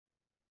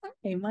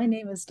Hey, my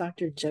name is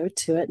Dr. Joe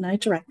Tuitt, and I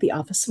direct the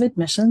Office of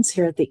Admissions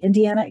here at the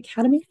Indiana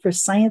Academy for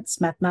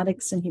Science,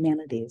 Mathematics, and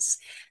Humanities.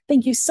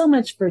 Thank you so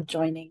much for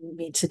joining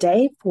me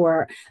today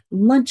for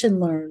Lunch and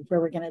Learn,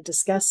 where we're going to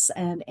discuss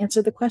and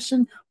answer the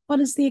question, what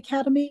is the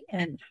Academy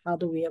and how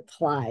do we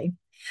apply?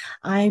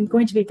 I'm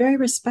going to be very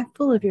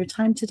respectful of your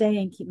time today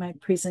and keep my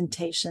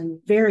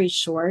presentation very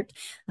short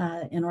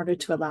in order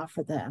to allow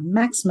for the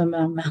maximum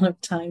amount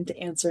of time to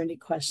answer any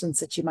questions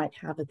that you might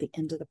have at the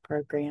end of the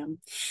program.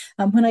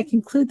 When I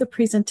conclude the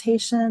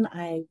presentation,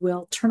 I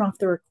will turn off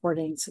the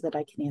recording so that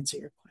I can answer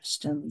your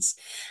questions.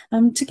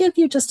 To give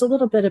you just a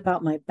little bit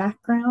about my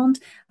background,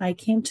 I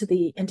came to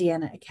the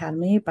Indiana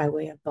Academy by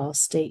way of Ball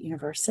State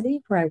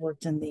University, where I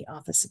worked in the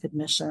Office of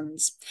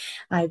Admissions.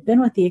 I've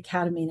been with the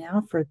Academy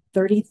now for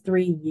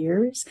 33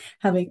 years,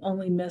 having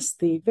only missed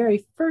the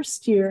very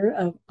first year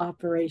of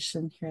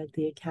operation here at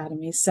the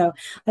Academy. So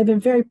I've been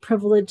very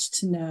privileged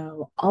to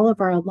know all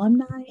of our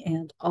alumni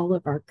and all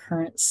of our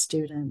current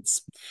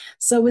students.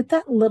 So with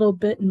that little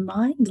bit in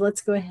mind,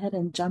 let's go ahead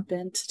and jump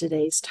into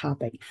today's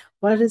topic.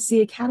 What is the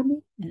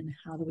Academy and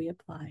how do we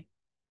apply?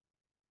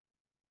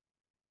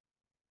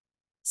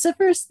 So,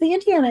 first, the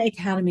Indiana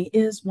Academy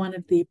is one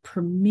of the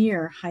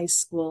premier high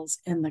schools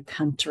in the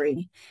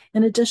country.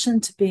 In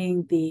addition to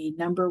being the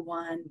number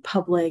one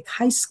public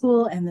high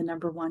school and the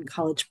number one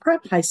college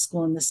prep high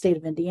school in the state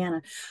of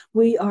Indiana,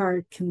 we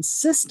are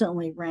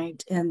consistently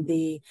ranked in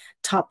the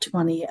top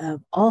 20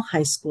 of all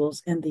high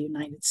schools in the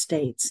United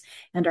States.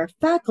 And our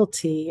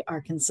faculty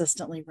are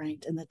consistently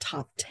ranked in the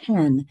top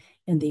 10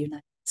 in the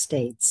United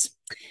States.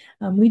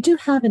 We do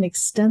have an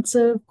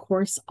extensive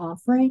course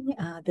offering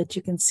that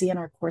you can see in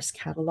our course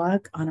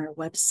catalog on our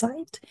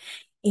website.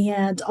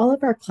 And all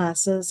of our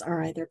classes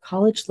are either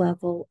college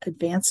level,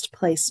 advanced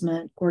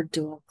placement, or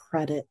dual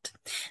credit.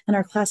 And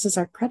our classes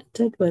are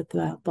credited with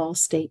Ball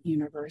State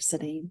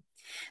University.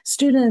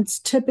 Students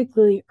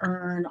typically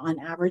earn on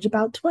average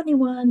about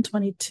 21,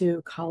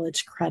 22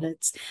 college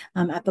credits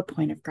at the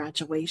point of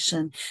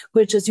graduation,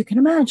 which, as you can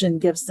imagine,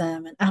 gives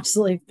them an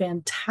absolutely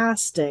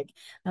fantastic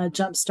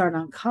jump start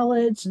on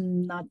college.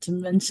 And not to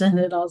mention,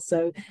 it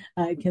also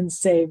can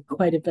save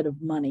quite a bit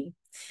of money.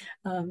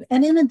 And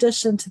in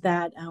addition to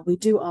that, we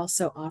do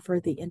also offer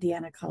the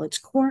Indiana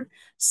College Core.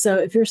 So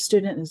if your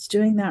student is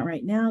doing that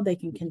right now, they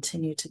can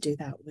continue to do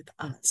that with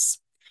us.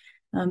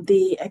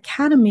 The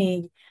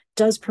Academy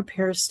does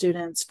prepare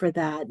students for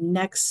that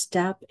next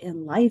step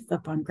in life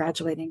upon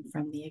graduating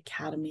from the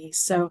Academy.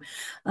 So,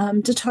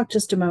 to talk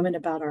just a moment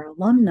about our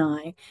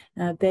alumni,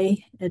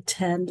 they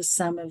attend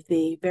some of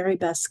the very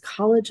best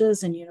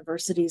colleges and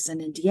universities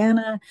in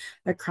Indiana,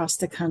 across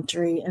the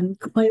country, and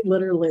quite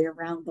literally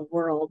around the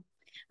world.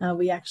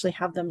 We actually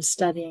have them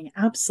studying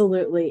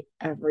absolutely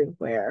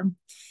everywhere.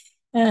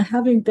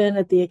 Having been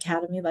at the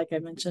Academy, like I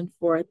mentioned,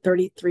 for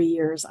 33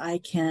 years, I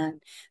can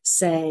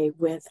say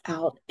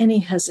without any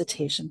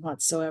hesitation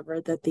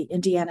whatsoever that the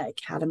Indiana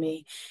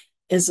Academy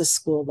is a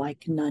school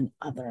like none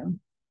other.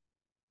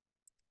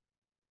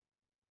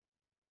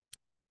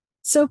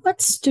 So,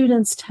 what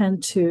students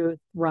tend to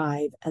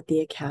thrive at the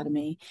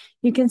Academy?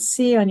 You can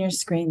see on your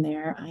screen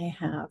there, I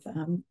have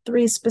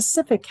three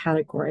specific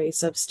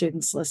categories of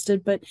students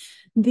listed, but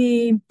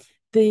the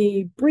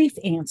the brief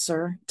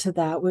answer to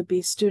that would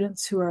be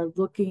students who are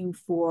looking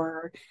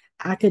for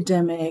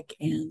academic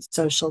and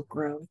social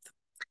growth.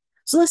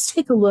 So let's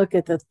take a look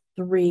at the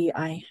three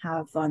I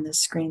have on the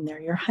screen there,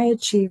 your high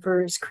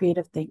achievers,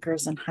 creative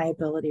thinkers, and high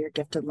ability or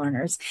gifted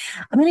learners.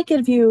 I'm going to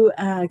give you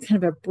kind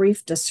of a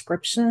brief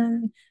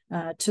description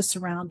to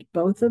surround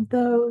both of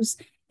those.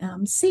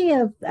 See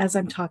if, as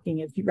I'm talking,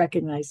 if you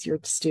recognize your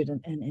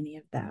student in any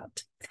of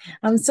that.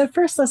 So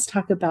first, let's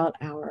talk about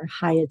our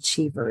high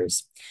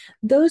achievers.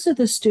 Those are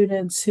the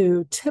students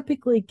who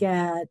typically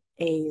get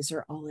A's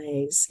or all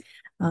A's.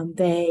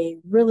 They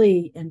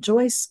really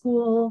enjoy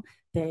school.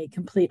 They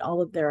complete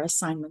all of their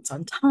assignments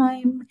on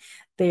time.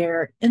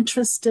 They're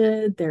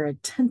interested, they're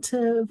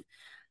attentive.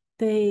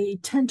 They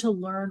tend to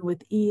learn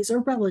with ease or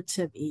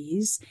relative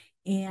ease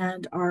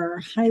and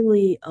are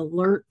highly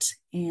alert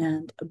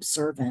and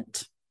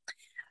observant.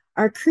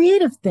 Our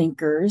creative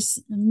thinkers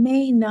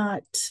may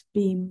not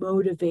be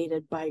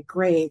motivated by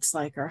grades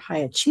like our high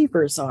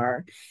achievers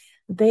are.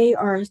 They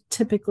are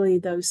typically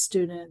those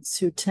students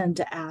who tend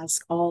to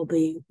ask all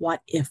the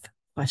what if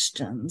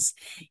questions,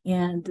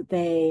 and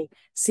they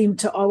seem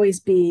to always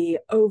be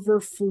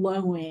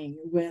overflowing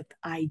with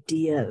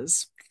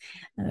ideas.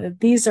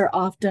 These are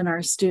often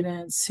our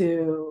students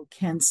who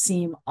can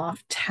seem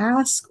off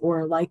task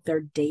or like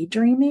they're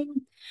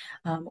daydreaming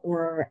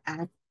or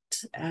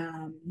act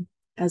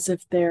as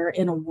if they're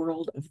in a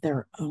world of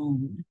their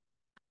own.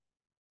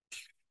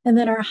 And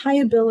then our high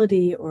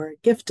ability or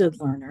gifted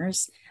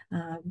learners,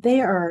 they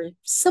are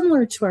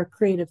similar to our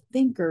creative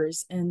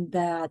thinkers in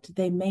that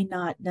they may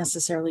not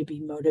necessarily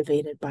be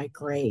motivated by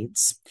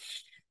grades.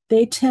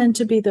 They tend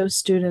to be those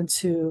students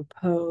who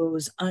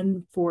pose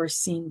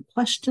unforeseen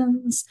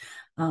questions.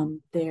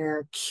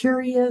 They're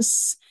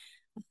curious.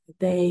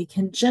 They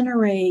can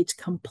generate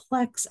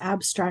complex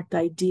abstract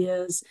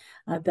ideas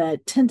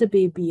that tend to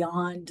be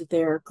beyond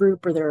their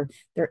group or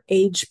their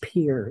age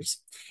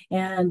peers.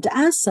 And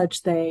as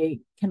such, they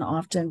can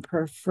often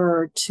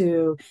prefer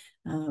to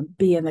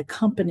be in the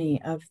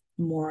company of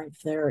more of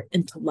their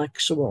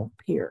intellectual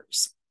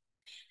peers.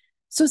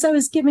 So, as I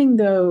was giving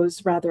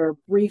those rather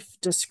brief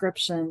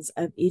descriptions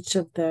of each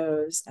of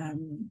those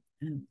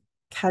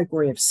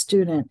category of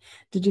student,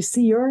 did you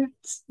see your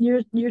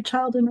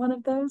child in one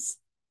of those?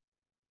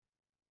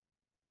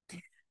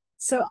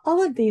 So,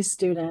 all of these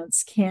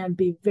students can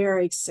be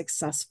very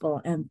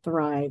successful and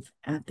thrive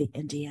at the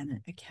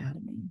Indiana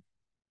Academy.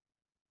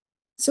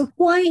 So,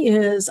 why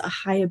is a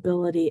high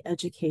ability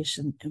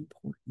education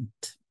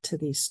important to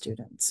these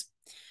students?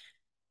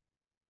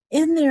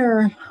 In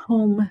their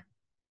home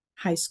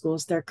high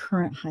schools, their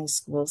current high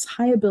schools,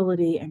 high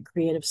ability and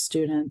creative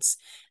students,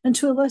 and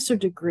to a lesser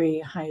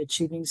degree, high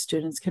achieving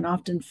students can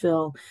often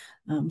feel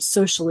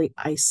socially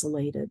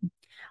isolated,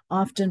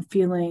 often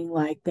feeling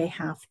like they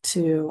have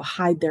to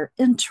hide their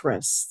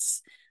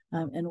interests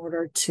in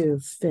order to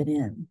fit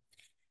in.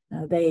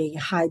 They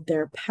hide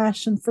their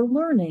passion for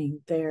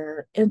learning,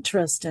 their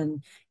interest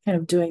in kind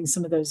of doing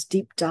some of those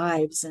deep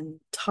dives and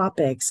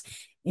topics.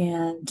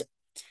 And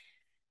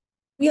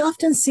we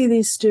often see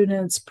these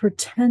students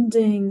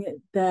pretending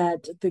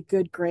that the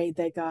good grade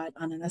they got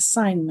on an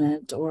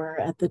assignment or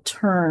at the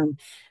term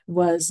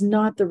was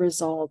not the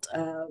result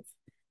of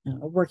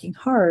working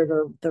hard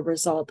or the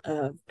result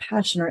of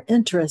passion or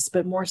interest,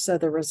 but more so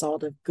the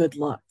result of good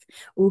luck.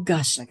 Oh,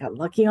 gosh, I got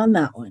lucky on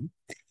that one.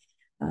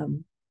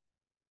 Um,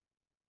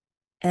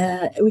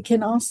 we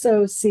can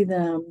also see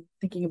them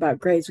thinking about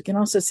grades. We can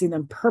also see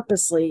them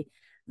purposely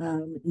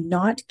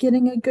not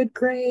getting a good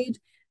grade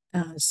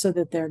so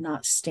that they're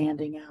not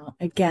standing out.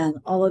 Again,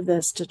 all of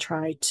this to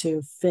try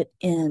to fit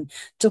in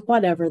to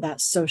whatever that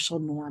social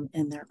norm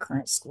in their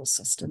current school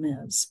system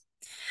is.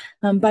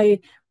 By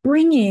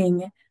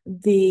bringing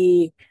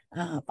the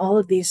all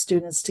of these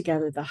students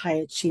together, the high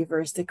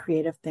achievers, the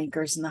creative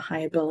thinkers, and the high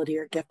ability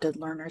or gifted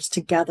learners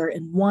together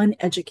in one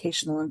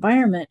educational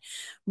environment,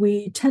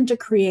 we tend to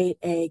create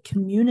a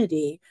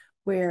community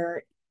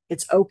where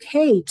it's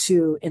okay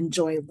to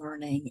enjoy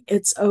learning.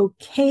 It's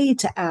okay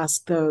to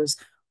ask those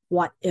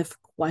what if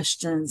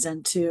questions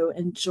and to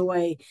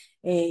enjoy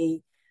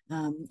a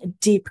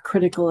deep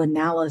critical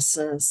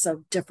analysis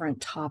of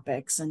different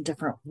topics and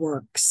different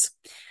works.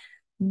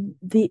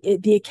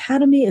 The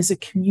academy is a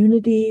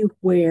community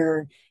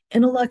where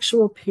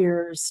intellectual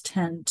peers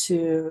tend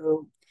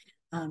to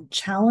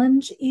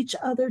challenge each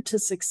other to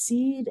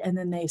succeed, and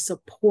then they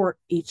support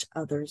each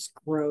other's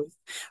growth.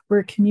 We're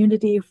a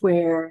community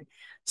where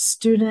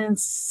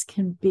students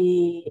can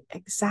be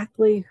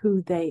exactly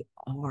who they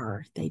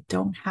are. They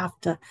don't have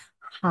to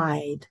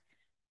hide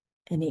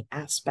any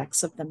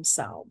aspects of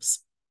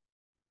themselves.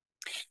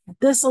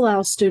 This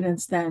allows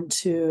students then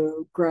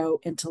to grow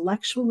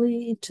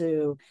intellectually,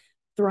 to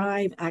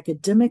thrive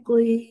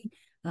academically.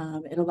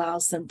 It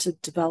allows them to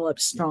develop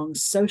strong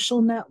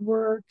social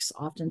networks,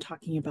 often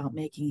talking about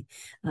making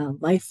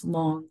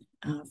lifelong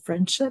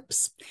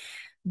friendships.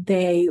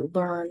 They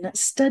learn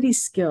study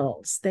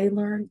skills. They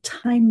learn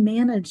time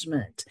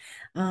management.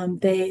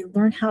 They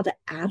learn how to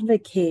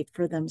advocate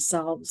for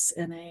themselves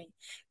in a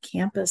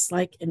campus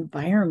like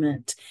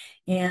environment.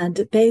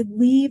 And they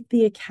leave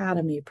the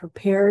academy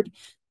prepared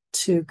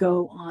to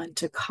go on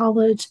to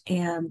college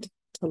and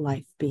to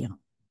life beyond.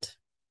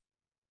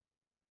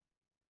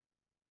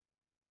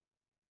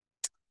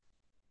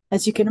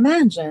 As you can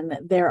imagine,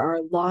 there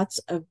are lots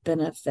of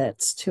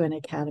benefits to an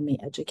academy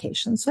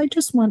education. So I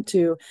just want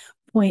to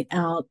point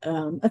out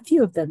a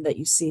few of them that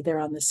you see there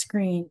on the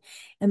screen.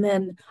 And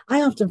then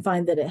I often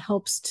find that it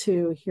helps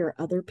to hear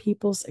other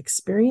people's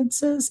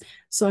experiences.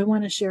 So I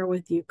want to share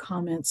with you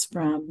comments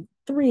from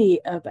three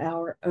of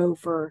our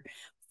over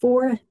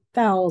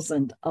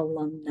 4,000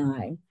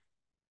 alumni.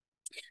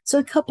 So,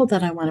 a couple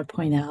that I want to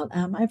point out.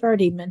 I've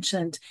already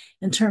mentioned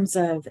in terms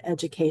of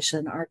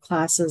education, our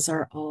classes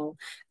are all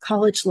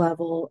college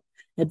level,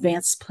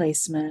 advanced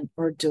placement,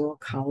 or dual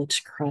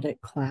college credit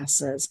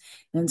classes.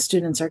 And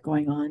students are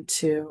going on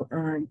to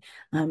earn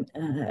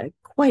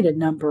quite a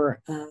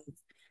number of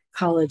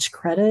college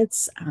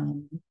credits.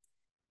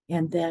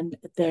 And then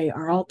they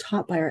are all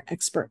taught by our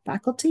expert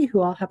faculty who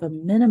all have a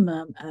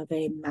minimum of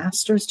a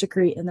master's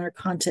degree in their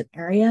content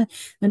area,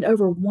 and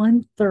over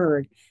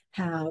 1/3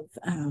 have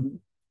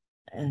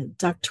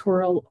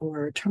doctoral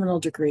or terminal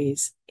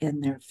degrees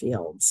in their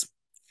fields.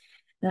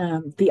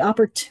 The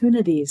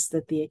opportunities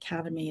that the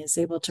Academy is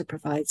able to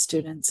provide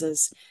students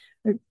is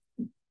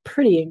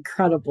pretty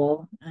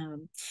incredible.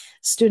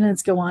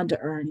 Students go on to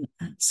earn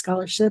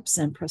scholarships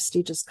and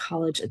prestigious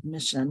college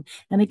admission.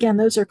 And again,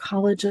 those are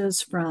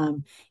colleges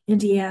from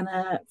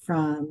Indiana,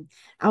 from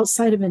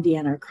outside of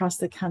Indiana, across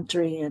the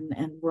country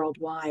and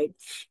worldwide.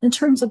 In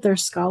terms of their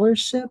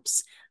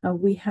scholarships,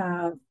 we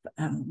have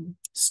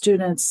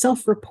students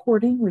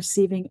self-reporting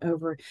receiving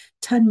over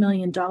 $10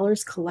 million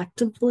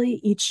collectively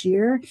each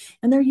year,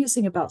 and they're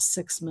using about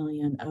 $6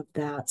 million of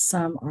that.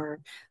 Some are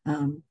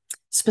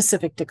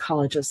specific to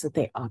colleges that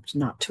they opt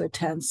not to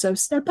attend. So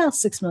about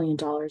 $6 million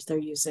they're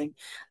using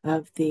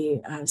of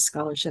the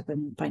scholarship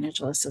and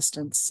financial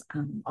assistance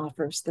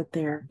offers that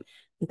they're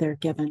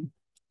given.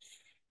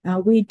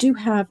 We do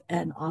have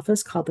an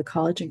office called the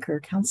College and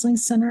Career Counseling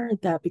Center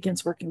that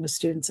begins working with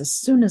students as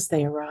soon as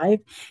they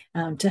arrive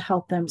to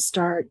help them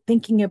start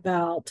thinking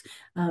about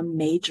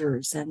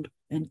majors and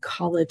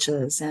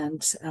colleges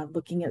and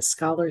looking at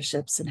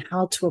scholarships and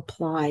how to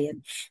apply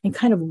and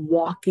kind of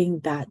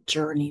walking that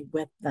journey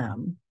with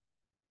them.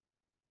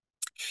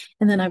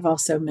 And then I've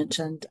also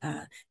mentioned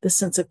the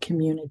sense of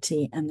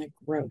community and the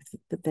growth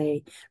that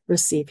they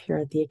receive here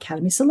at the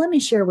Academy. So let me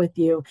share with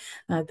you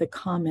the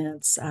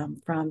comments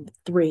from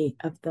three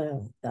of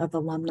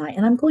alumni,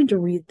 and I'm going to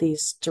read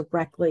these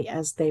directly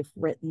as they've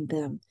written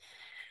them.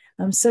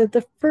 So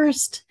the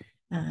first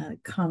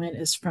comment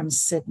is from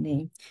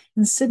Sydney.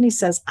 And Sydney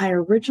says, I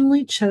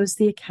originally chose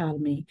the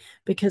Academy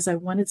because I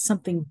wanted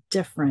something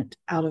different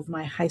out of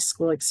my high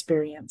school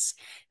experience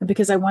and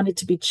because I wanted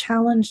to be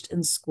challenged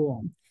in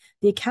school.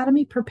 The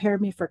Academy prepared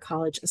me for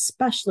college,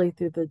 especially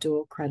through the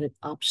dual credit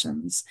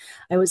options.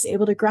 I was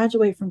able to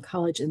graduate from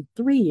college in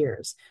 3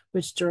 years,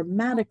 which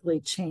dramatically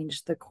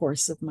changed the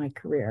course of my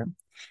career.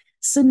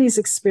 Sydney's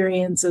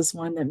experience is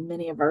one that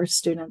many of our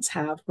students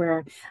have,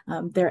 where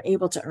they're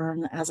able to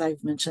earn, as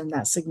I've mentioned,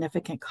 that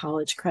significant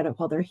college credit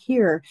while they're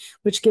here,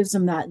 which gives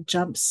them that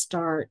jump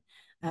start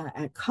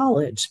at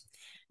college.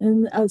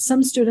 And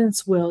some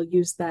students will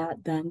use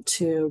that then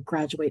to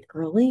graduate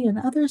early, and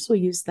others will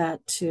use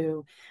that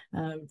to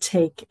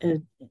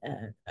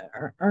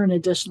earn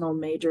additional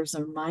majors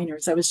or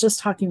minors. I was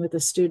just talking with a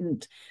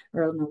student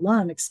or an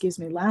alum, excuse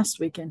me, last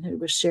weekend who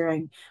was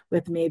sharing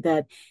with me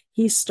that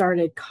he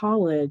started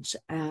college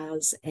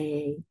as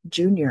a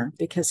junior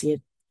because he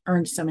had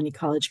earned so many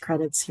college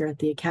credits here at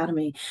the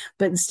Academy.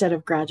 But instead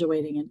of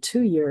graduating in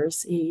 2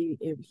 years, he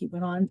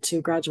went on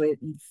to graduate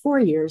in 4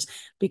 years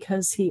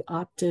because he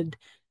opted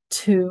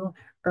to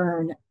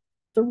earn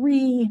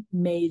 3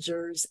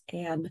 majors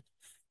and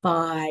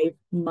 5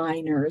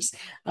 minors.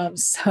 He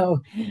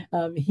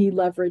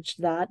leveraged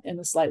that in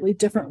a slightly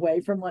different way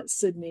from what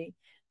Sydney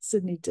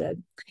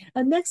did.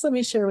 Next, let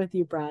me share with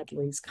you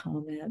Bradley's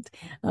comment.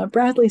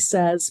 Bradley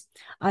says,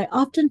 I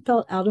often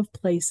felt out of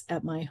place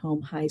at my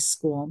home high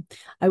school.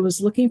 I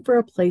was looking for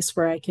a place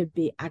where I could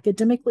be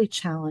academically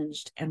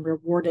challenged and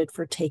rewarded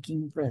for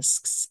taking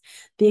risks.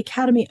 The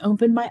Academy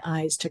opened my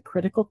eyes to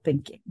critical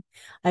thinking.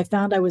 I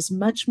found I was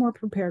much more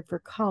prepared for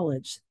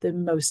college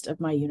than most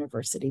of my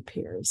university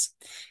peers.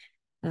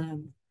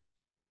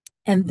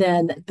 And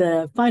then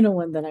the final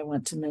one that I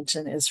want to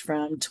mention is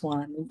from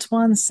Tuan. And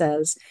Tuan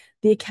says,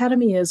 the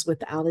Academy is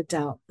without a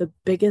doubt the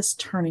biggest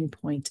turning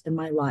point in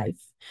my life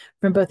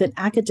from both an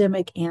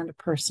academic and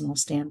personal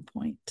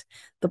standpoint.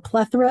 The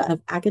plethora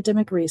of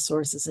academic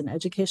resources and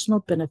educational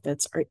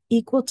benefits are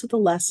equal to the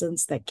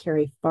lessons that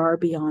carry far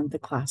beyond the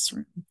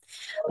classroom.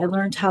 I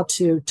learned how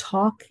to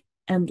talk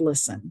and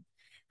listen,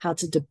 how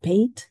to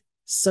debate,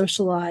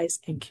 socialize,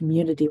 and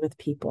community with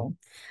people.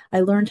 I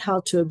learned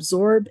how to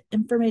absorb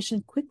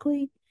information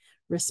quickly,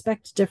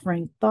 respect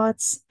differing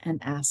thoughts,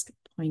 and ask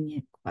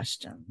poignant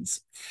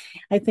questions.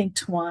 I think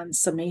Tuan's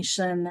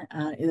summation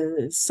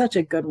is such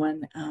a good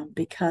one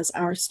because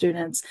our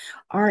students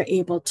are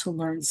able to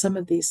learn some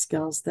of these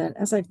skills that,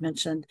 as I've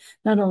mentioned,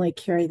 not only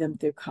carry them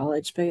through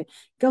college, but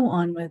go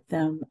on with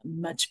them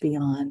much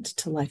beyond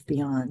to life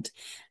beyond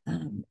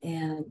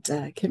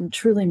and can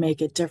truly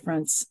make a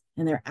difference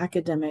in their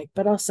academic,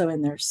 but also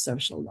in their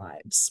social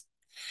lives.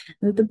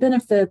 The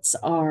benefits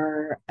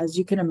are, as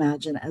you can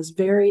imagine, as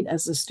varied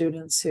as the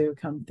students who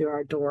come through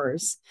our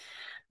doors.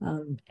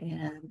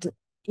 And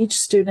each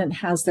student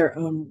has their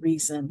own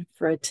reason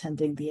for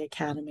attending the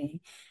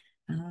Academy.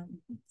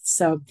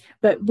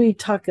 But we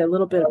talk a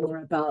little bit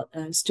more about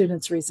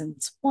students'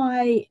 reasons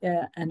why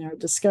in our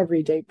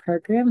Discovery Day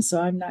program.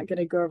 So I'm not going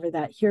to go over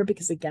that here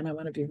because, again, I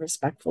want to be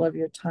respectful of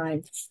your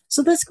time.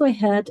 So let's go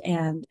ahead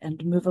and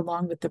move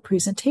along with the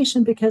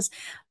presentation because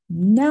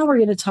now we're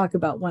going to talk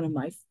about one of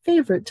my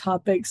favorite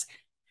topics.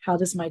 How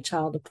does my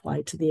child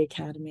apply to the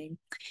Academy?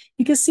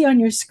 You can see on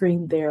your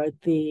screen there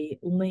the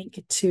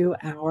link to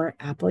our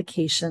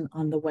application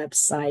on the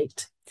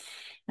website.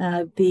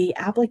 The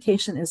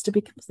application is to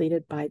be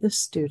completed by the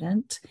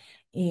student.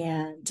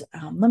 And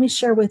let me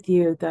share with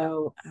you,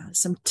 though,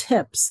 some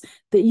tips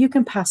that you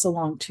can pass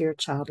along to your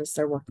child as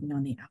they're working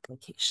on the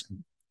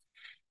application.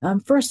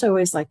 First, I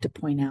always like to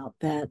point out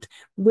that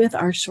with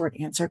our short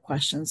answer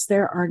questions,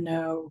 there are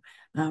no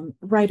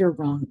right or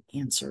wrong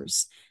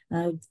answers.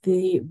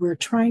 We're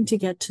trying to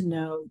get to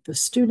know the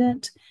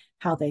student,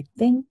 how they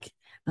think,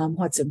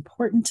 what's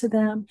important to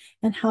them,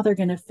 and how they're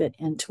going to fit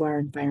into our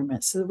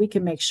environment so that we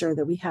can make sure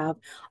that we have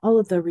all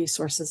of the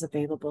resources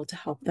available to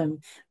help them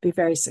be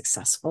very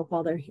successful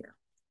while they're here.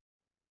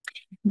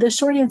 The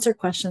short answer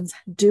questions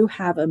do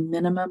have a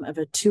minimum of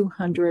a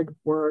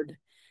 200-word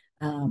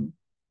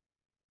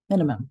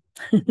minimum.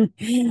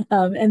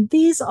 And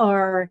these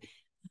are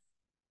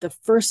the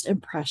first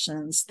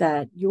impressions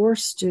that your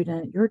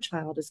student, your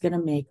child is going to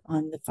make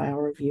on the file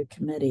review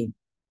committee.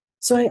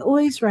 So I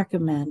always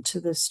recommend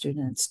to the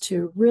students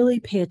to really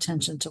pay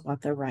attention to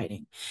what they're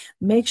writing.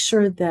 Make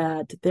sure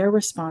that their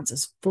response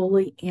is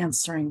fully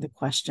answering the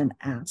question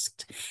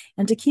asked,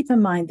 and to keep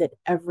in mind that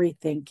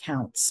everything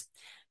counts: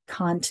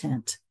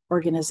 content,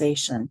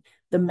 organization,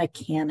 the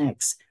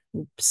mechanics,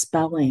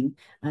 spelling,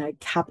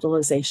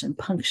 capitalization,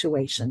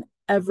 punctuation,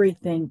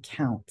 everything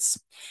counts.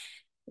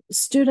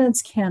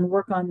 Students can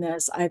work on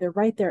this either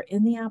right there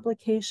in the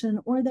application,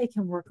 or they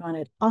can work on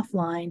it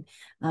offline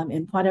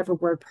in whatever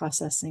word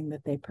processing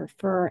that they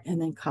prefer,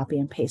 and then copy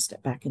and paste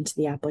it back into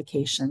the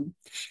application.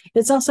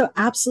 It's also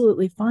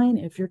absolutely fine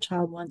if your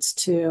child wants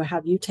to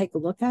have you take a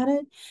look at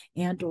it,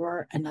 and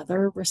or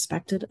another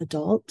respected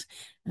adult.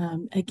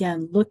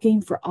 Again,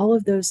 looking for all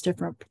of those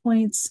different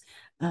points,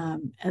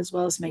 as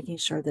well as making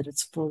sure that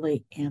it's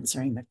fully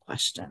answering the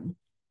question.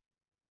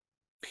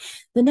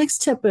 The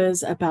next tip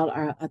is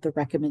about the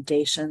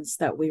recommendations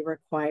that we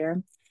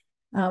require.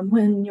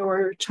 When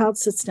your child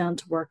sits down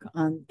to work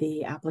on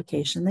the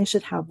application, they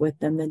should have with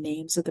them the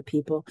names of the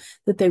people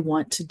that they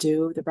want to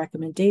do the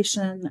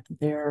recommendation,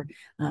 their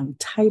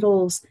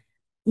titles,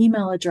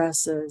 email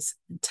addresses,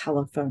 and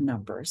telephone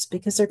numbers,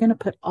 because they're going to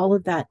put all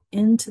of that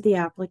into the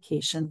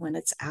application when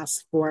it's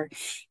asked for,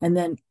 and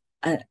then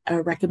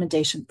a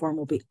recommendation form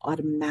will be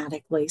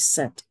automatically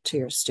sent to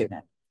your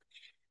student.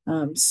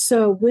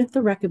 So with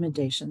the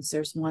recommendations,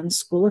 there's one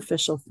school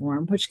official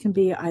form, which can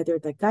be either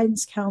the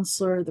guidance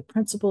counselor, the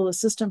principal,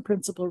 assistant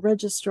principal,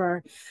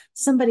 registrar,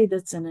 somebody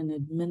that's in an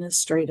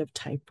administrative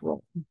type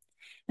role.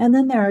 And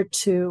then there are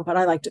two, what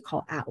I like to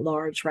call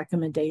at-large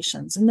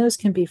recommendations. And those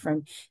can be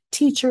from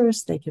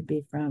teachers, they can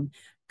be from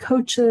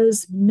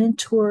coaches,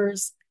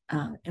 mentors,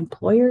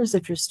 employers,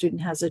 if your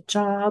student has a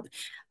job,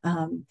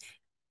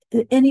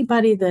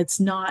 anybody that's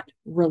not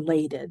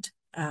related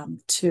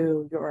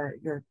to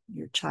your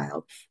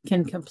child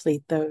can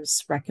complete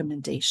those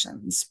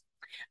recommendations.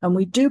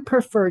 We do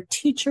prefer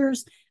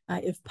teachers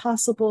if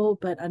possible,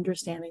 but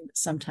understanding that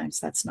sometimes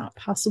that's not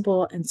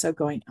possible, and so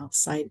going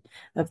outside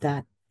of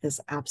that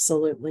is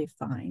absolutely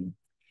fine.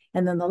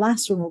 And then the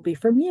last one will be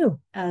from you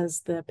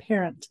as the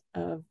parent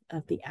of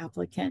the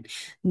applicant.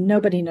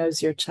 Nobody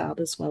knows your child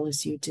as well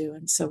as you do.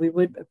 And so we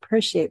would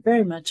appreciate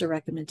very much a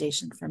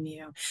recommendation from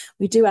you.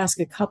 We do ask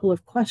a couple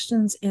of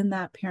questions in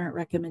that parent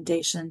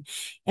recommendation,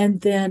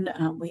 and then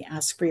we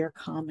ask for your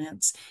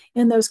comments.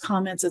 In those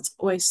comments, it's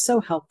always so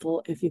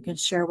helpful if you can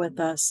share with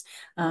us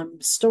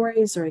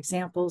stories or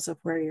examples of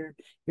where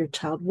your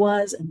child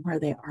was and where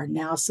they are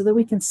now, so that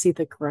we can see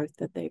the growth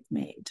that they've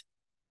made.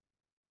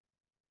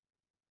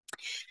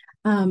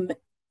 Um,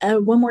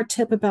 one more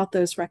tip about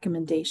those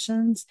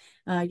recommendations.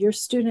 Your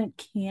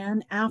student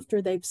can,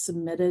 after they've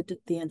submitted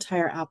the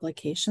entire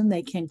application,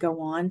 they can go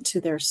on to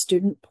their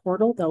student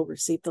portal. They'll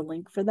receive the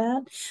link for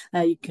that.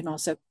 You can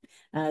also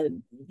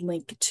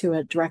link to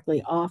it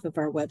directly off of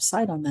our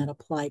website on that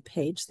apply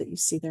page that you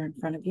see there in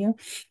front of you.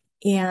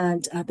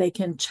 And they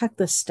can check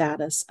the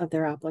status of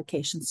their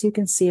application. So you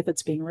can see if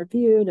it's being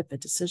reviewed, if a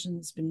decision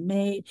has been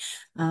made.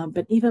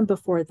 But even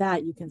before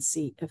that, you can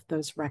see if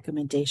those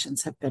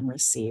recommendations have been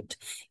received.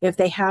 If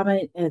they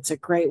haven't, it's a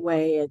great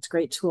way, it's a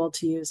great tool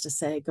to use to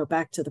say, go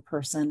back to the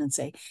person and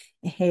say,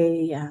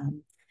 hey,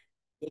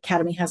 the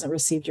Academy hasn't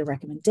received your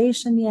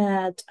recommendation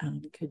yet.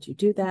 Could you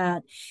do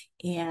that?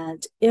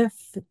 And if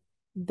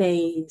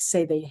they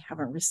say they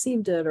haven't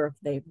received it, or if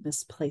they've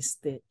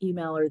misplaced the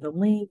email or the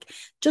link,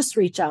 just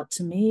reach out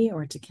to me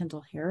or to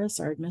Kendall Harris,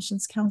 our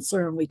admissions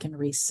counselor, and we can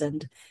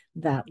resend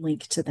that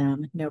link to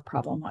them. No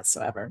problem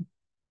whatsoever.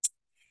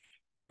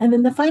 And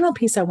then the final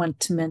piece I want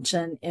to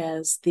mention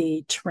is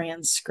the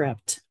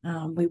transcript.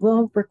 We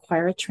will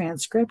require a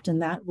transcript,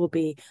 and that will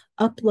be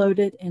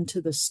uploaded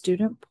into the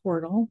student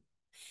portal.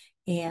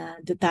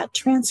 And that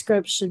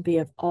transcript should be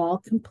of all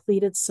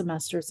completed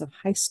semesters of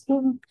high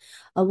school,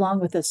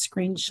 along with a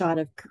screenshot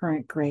of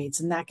current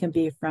grades. And that can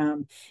be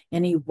from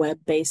any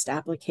web-based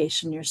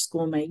application your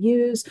school may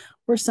use,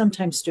 or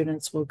sometimes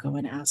students will go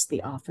and ask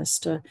the office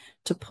to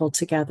pull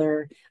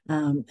together a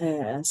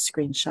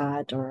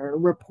screenshot or a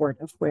report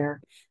of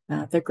where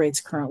their grades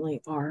currently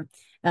are.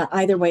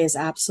 Either way is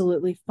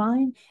absolutely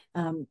fine.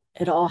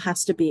 It all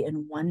has to be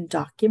in one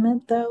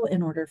document, though,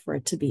 in order for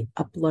it to be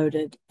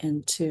uploaded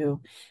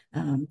into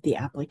the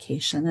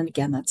application. And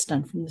again, that's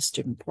done from the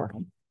student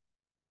portal.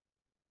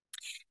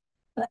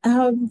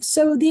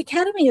 So the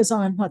Academy is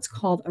on what's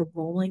called a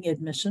rolling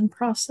admission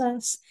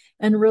process.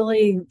 And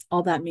really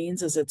all that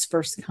means is it's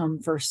first come,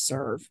 first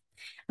serve.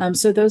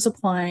 So those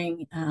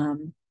applying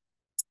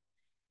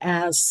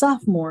as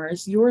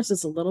sophomores, yours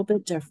is a little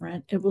bit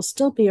different. It will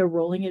still be a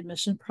rolling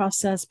admission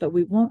process, but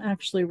we won't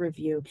actually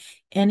review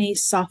any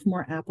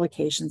sophomore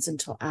applications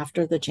until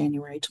after the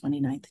January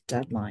 29th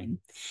deadline.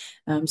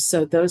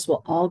 So those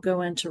will all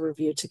go into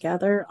review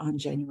together on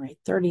January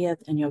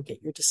 30th, and you'll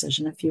get your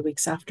decision a few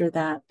weeks after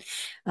that.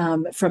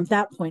 From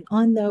that point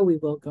on, though, we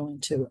will go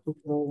into a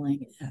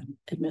rolling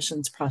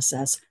admissions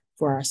process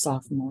for our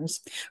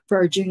sophomores. For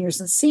our juniors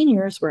and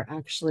seniors, we're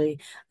actually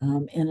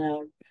in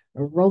a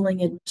a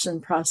rolling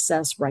admission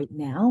process right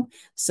now.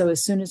 So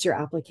as soon as your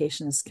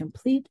application is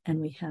complete and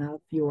we have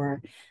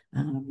your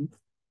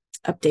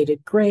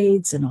updated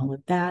grades and all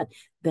of that,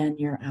 then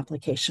your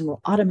application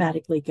will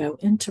automatically go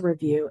into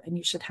review and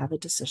you should have a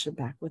decision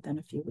back within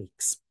a few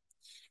weeks.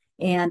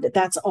 And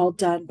that's all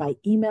done by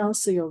email.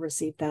 So you'll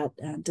receive that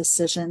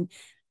decision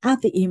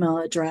at the email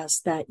address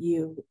that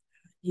you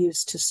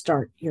use to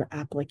start your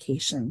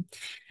application.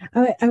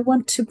 I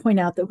want to point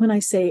out that when I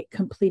say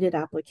completed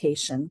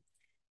application,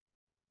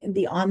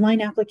 the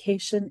online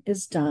application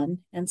is done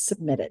and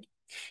submitted.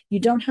 You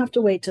don't have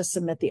to wait to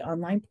submit the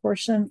online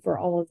portion for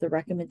all of the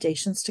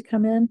recommendations to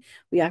come in.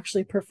 We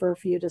actually prefer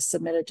for you to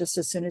submit it just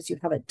as soon as you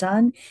have it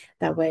done.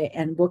 That way,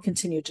 and we'll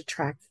continue to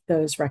track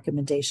those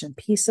recommendation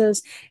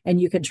pieces,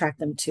 and you can track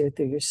them too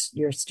through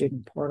your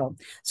student portal.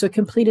 So a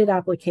completed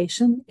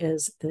application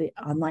is the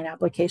online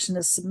application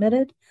is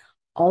submitted,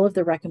 all of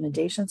the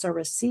recommendations are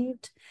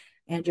received,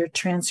 and your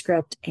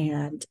transcript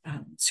and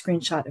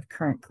screenshot of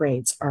current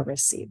grades are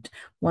received.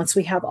 Once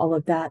we have all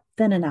of that,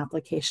 then an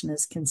application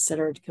is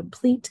considered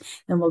complete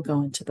and we'll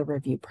go into the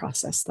review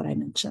process that I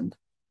mentioned.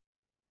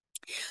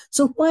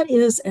 So what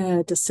is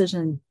a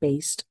decision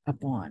based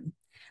upon?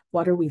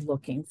 What are we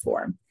looking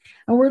for?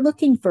 And we're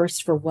looking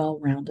first for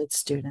well-rounded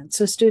students.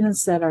 So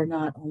students that are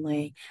not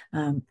only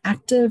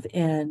active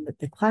in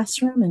the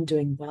classroom and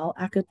doing well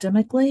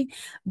academically,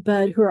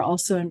 but who are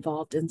also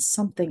involved in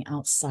something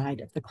outside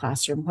of the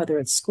classroom, whether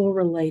it's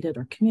school-related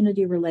or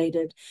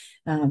community-related.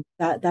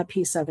 That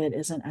piece of it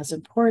isn't as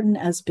important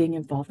as being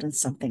involved in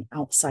something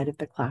outside of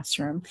the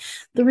classroom.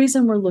 The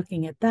reason we're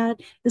looking at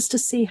that is to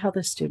see how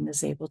the student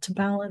is able to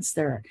balance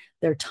their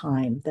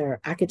time, their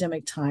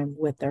academic time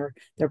with their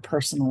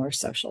personal or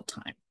social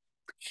time.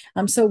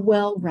 So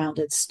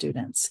well-rounded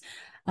students.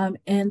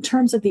 In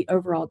terms of the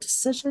overall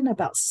decision,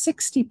 about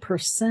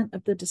 60%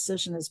 of the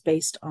decision is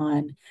based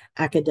on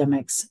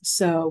academics.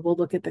 So we'll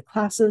look at the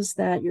classes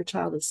that your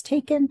child has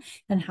taken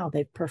and how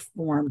they've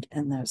performed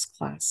in those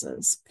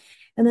classes.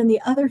 And then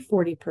the other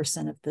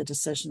 40% of the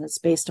decision is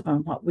based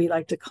upon what we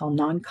like to call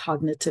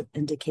non-cognitive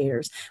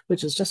indicators,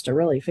 which is just a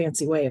really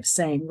fancy way of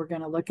saying we're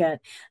going to look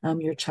at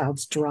your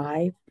child's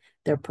drive,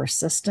 their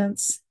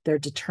persistence, their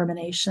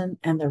determination,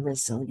 and their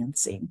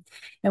resiliency.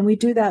 And we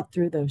do that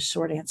through those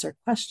short answer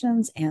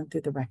questions and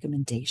through the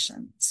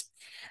recommendations.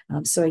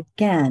 So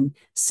again,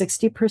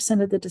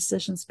 60% of the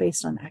decisions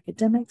based on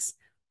academics,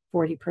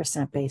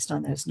 40% based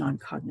on those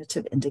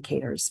non-cognitive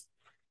indicators.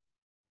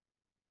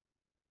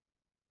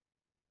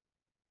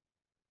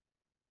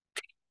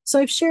 So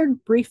I've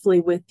shared briefly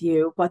with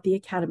you what the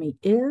Academy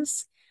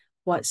is,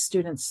 what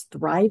students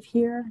thrive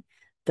here,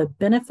 the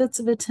benefits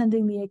of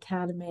attending the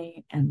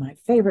Academy, and my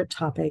favorite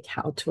topic,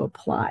 how to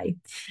apply.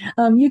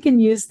 You can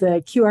use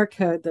the QR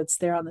code that's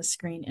there on the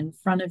screen in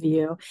front of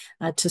you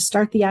to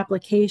start the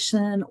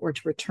application or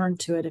to return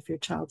to it if your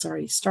child's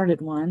already started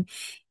one,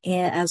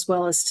 as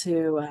well as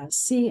to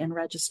see and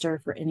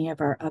register for any of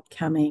our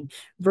upcoming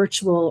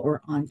virtual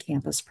or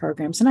on-campus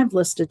programs. And I've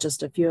listed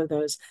just a few of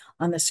those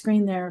on the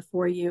screen there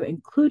for you,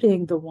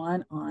 including the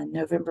one on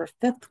November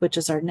 5th, which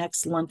is our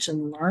next Lunch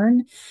and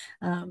Learn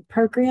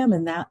program.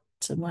 And that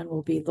one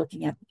will be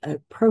looking at a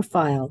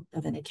profile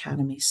of an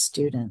Academy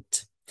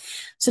student.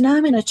 So now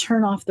I'm going to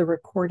turn off the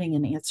recording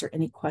and answer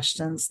any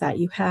questions that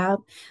you have.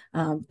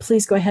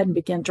 Please go ahead and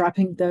begin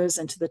dropping those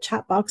into the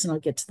chat box and I'll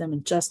get to them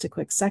in just a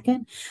quick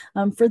second.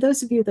 For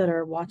those of you that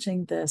are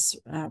watching this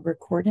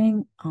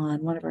recording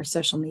on one of our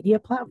social media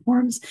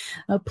platforms,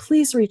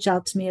 please reach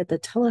out to me at the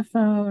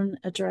telephone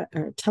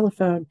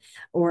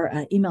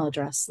or email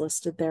address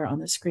listed there on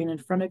the screen in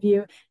front of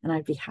you, and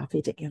I'd be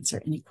happy to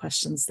answer any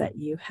questions that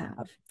you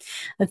have.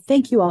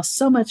 Thank you all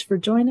so much for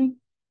joining.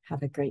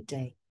 Have a great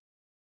day.